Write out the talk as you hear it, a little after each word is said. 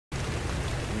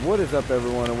What is up,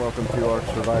 everyone, and welcome to Ark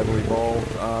Survival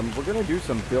Evolved. We're going to do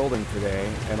some building today,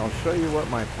 and I'll show you what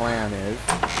my plan is.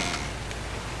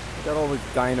 I've got all these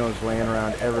dinos laying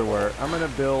around everywhere. I'm going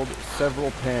to build several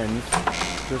pens,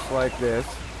 just like this.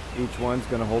 Each one's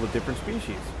going to hold a different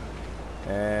species.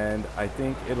 And I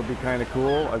think it'll be kind of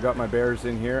cool. I've got my bears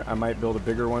in here. I might build a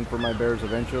bigger one for my bears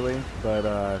eventually,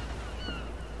 but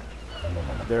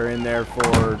they're in there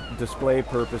for display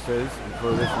purposes for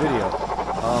this video.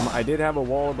 I did have a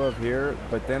wall above here,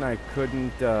 but then I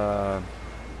couldn't get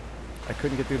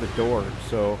through the door.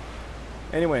 So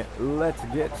anyway, let's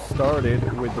get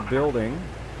started with the building.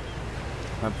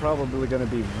 I'm probably going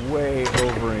to be way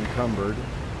over encumbered,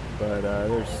 but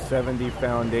there's 70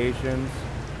 foundations,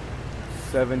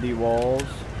 70 walls.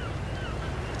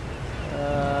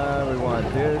 We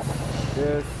want this.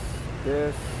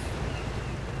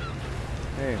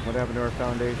 Hey, what happened to our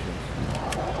foundations?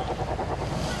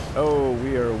 Oh,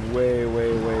 we are way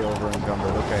over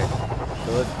encumbered. Okay,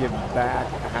 so let's give back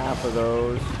half of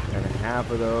those and half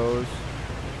of those.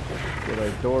 Get our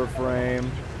door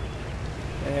frame.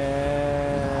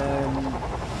 And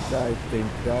I think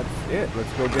that's it.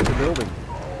 Let's go get the building.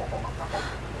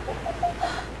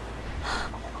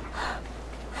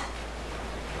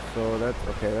 So that's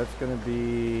okay, that's gonna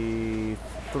be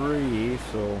 3,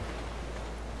 so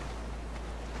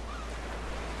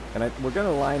and we're gonna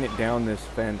line it down this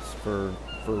fence for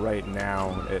right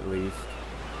now, at least.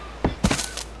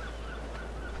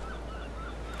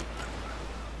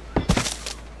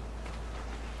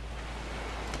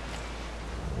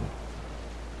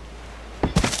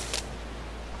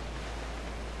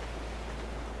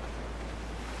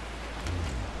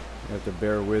 You have to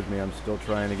bear with me, I'm still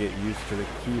trying to get used to the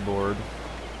keyboard.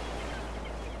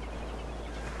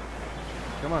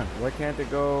 Come on, why can't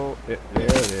it go? There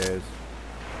it is.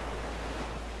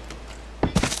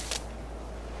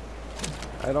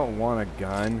 I don't want a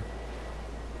gun.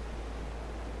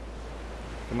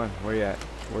 Come on, where you at?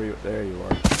 Where you? There you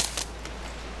are.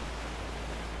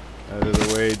 Out of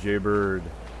the way, Jaybird.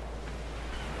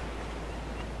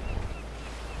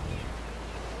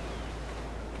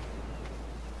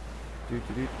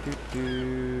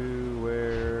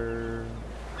 Where?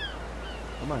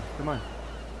 Come on.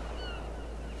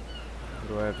 What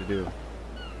do I have to do?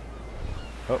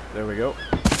 Oh, there we go.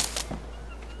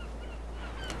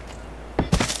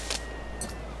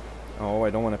 Oh,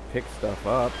 I don't want to pick stuff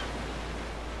up.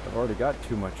 I've already got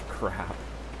too much crap.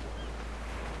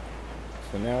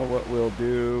 So now what we'll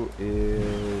do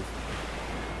is...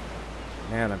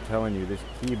 Man, I'm telling you, this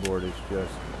keyboard is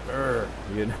just...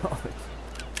 you know?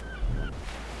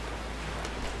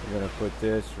 I'm going to put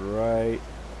this right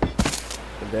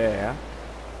there.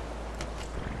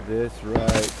 This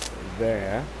right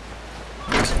there.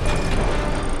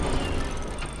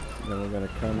 Then we're going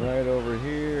to come right over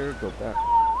here, go back.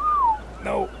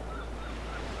 No!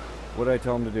 What did I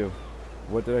tell him to do?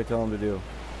 What did I tell him to do?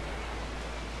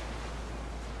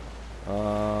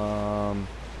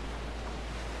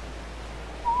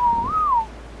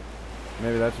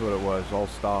 Maybe that's what it was. I'll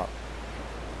stop.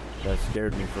 That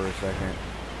scared me for a second.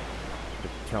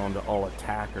 Tell him to all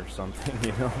attack or something,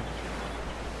 you know?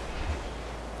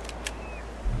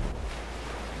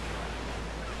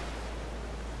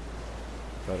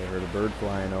 Thought I heard a bird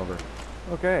flying over.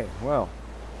 Okay, well.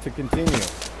 To continue.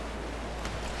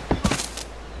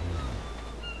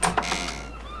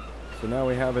 So now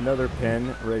we have another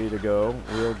pen ready to go.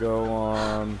 We'll go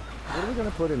on... What are we going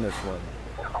to put in this one?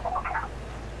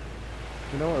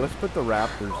 You know what? Let's put the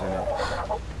raptors in it.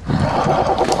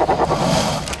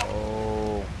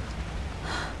 Oh.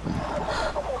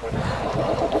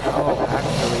 Oh,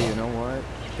 actually, you know what?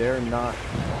 They're not...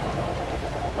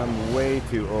 I'm way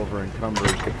too over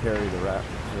encumbered to carry the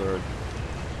raptors.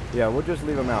 Yeah, we'll just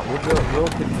leave them out. We'll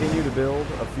continue to build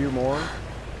a few more,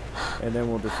 and then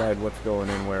we'll decide what's going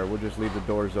in where. We'll just leave the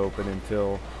doors open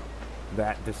until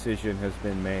that decision has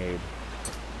been made.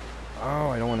 Oh,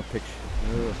 I don't want to pick...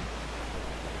 Ugh.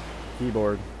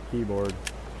 Keyboard.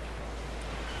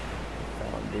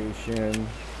 Foundation.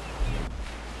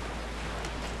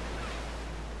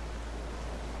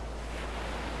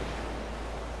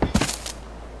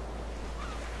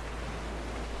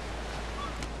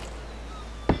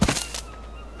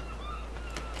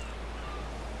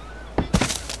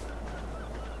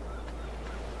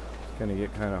 Gonna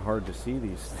get kind of hard to see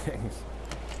these things.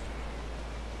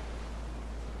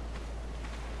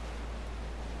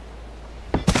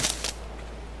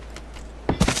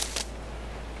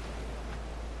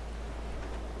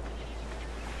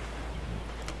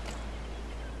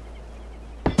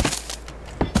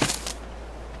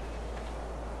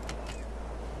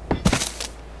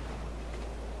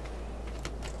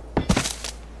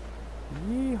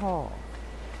 Yeehaw.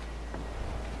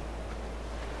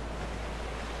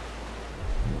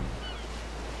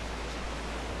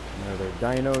 Another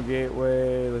Dino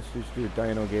gateway. Let's just do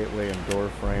Dino gateway and door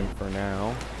frame for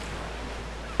now.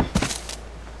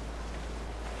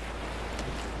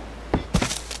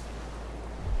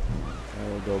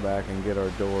 And we'll go back and get our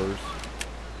doors.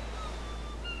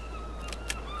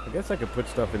 I guess I could put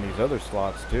stuff in these other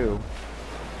slots too.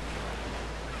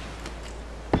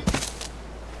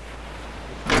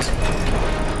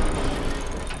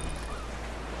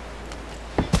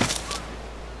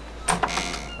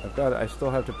 I still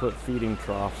have to put feeding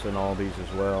troughs in all these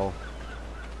as well.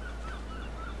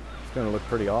 It's going to look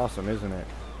pretty awesome, isn't it?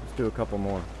 Let's do a couple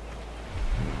more.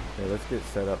 Okay, let's get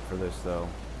set up for this though.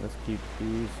 Let's keep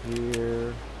these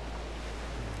here,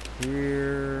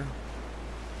 here,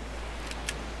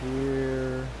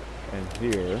 here, and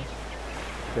here.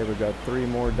 Okay, we've got 3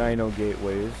 more Dino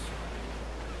gateways.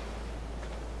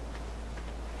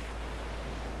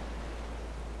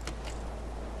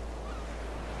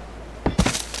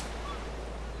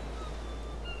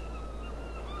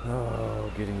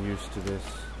 Oh, getting used to this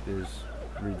is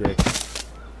ridiculous.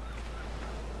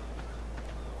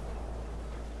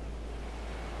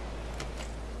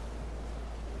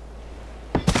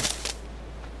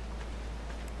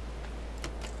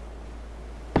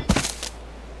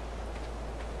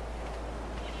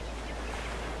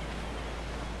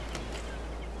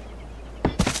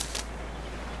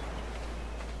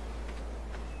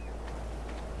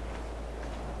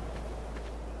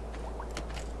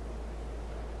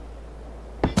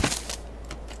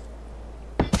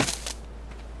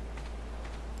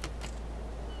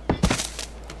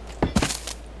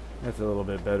 That's a little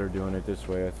bit better doing it this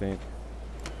way, I think.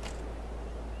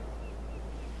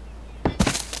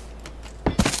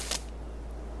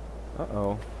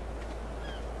 Uh-oh.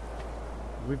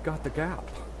 We've got the gap.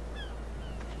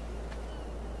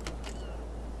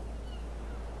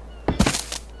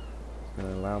 It's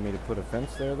gonna allow me to put a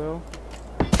fence there, though.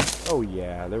 Oh,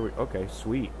 yeah. There we... Okay,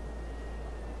 sweet.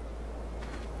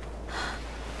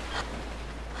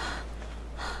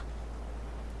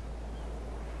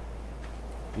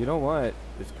 You know what?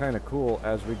 It's kind of cool.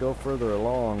 As we go further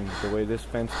along, the way this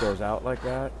fence goes out like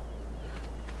that,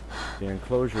 the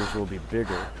enclosures will be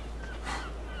bigger.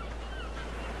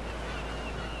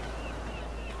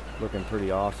 Looking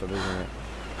pretty awesome, isn't it?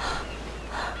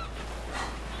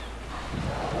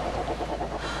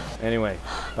 Anyway,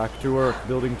 back to work,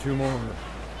 building 2 more.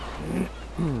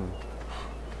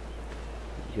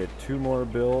 Get 2 more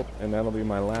built, and that'll be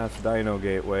my last Dino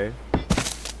gateway.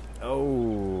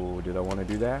 Oh, did I want to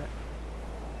do that?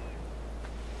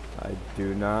 I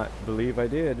do not believe I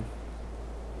did.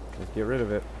 Let's get rid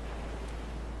of it.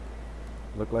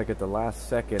 Looked like at the last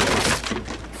second it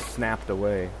snapped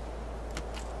away.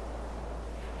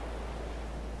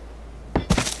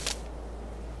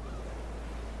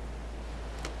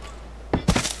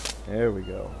 There we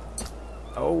go.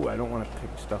 Oh, I don't want to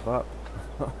pick stuff up.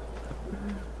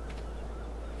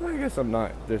 I guess I'm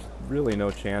not. There's really no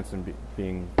chance in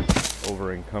being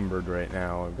over encumbered right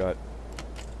now. I've got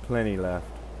plenty left.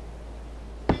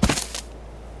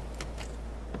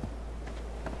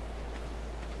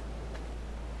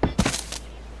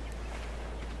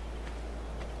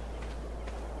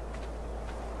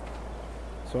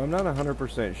 So I'm not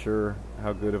 100% sure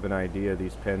how good of an idea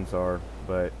these pens are,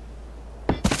 but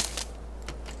it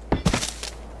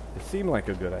seemed like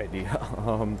a good idea.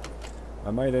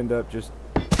 I might end up just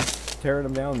tearing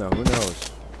them down though, who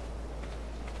knows?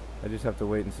 I just have to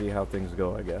wait and see how things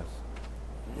go, I guess.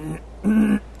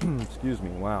 Excuse me,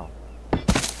 wow.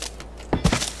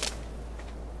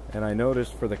 And I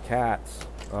noticed for the cats,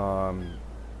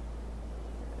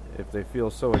 if they feel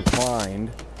so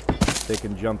inclined, they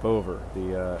can jump over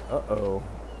the, uh-oh.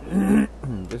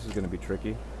 This is gonna be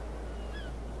tricky.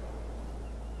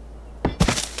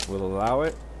 Will it allow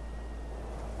it?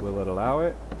 Will it allow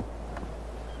it?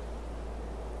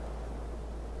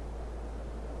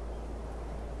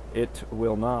 It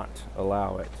will not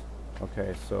allow it.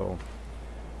 Okay, so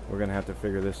we're gonna have to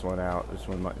figure this one out. This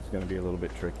one is gonna be a little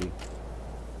bit tricky.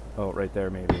 Oh, right there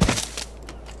maybe.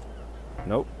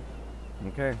 Nope.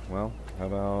 Okay, well, how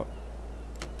about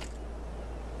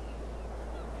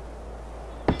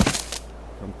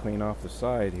come clean off the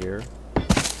side here.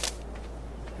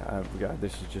 God,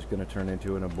 this is just gonna turn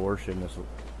into an abortion. This will...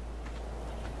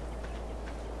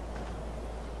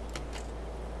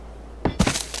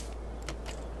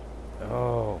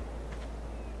 Oh.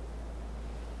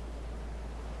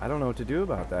 I don't know what to do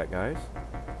about that, guys.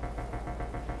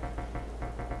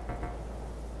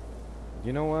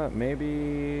 You know what?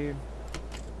 Maybe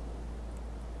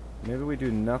Maybe we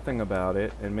do nothing about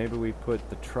it, and maybe we put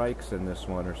the trikes in this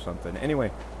one or something.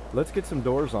 Anyway, let's get some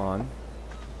doors on.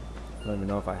 I don't even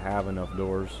know if I have enough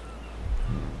doors.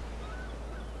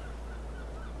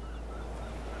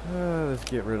 Let's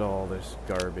get rid of all this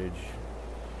garbage.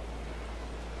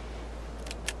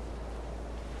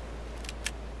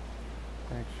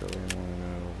 Actually, I want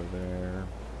to over there.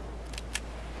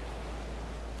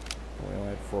 We only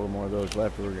had 4 more of those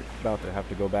left. We're about to have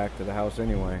to go back to the house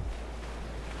anyway.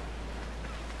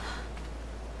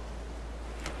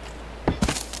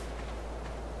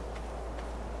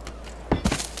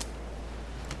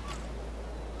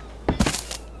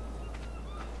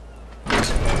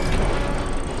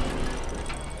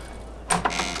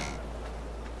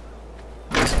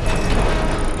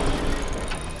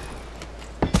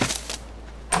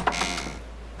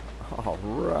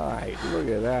 Alright, look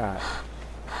at that.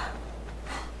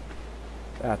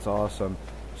 That's awesome.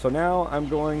 So now I'm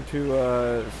going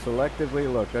to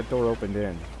selectively, look, that door opened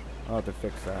in. I'll have to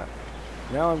fix that.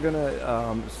 Now I'm going to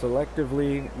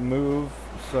selectively move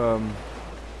some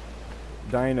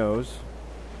dinos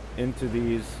into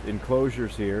these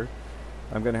enclosures here.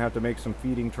 I'm going to have to make some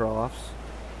feeding troughs.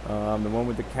 The one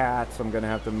with the cats I'm going to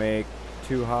have to make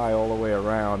too high all the way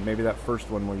around. Maybe that first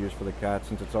one we'll use for the cats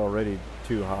since it's already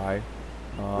too high.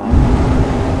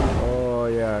 Oh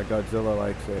yeah, Godzilla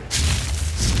likes it.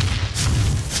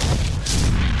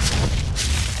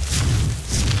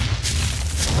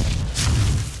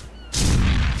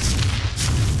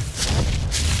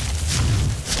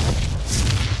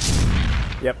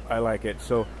 Yep, I like it.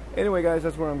 So anyway guys,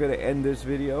 that's where I'm going to end this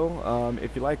video.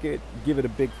 If you like it, give it a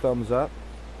big thumbs up.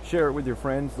 Share it with your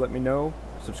friends, let me know.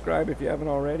 Subscribe if you haven't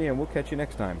already, and we'll catch you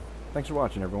next time. Thanks for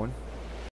watching, everyone.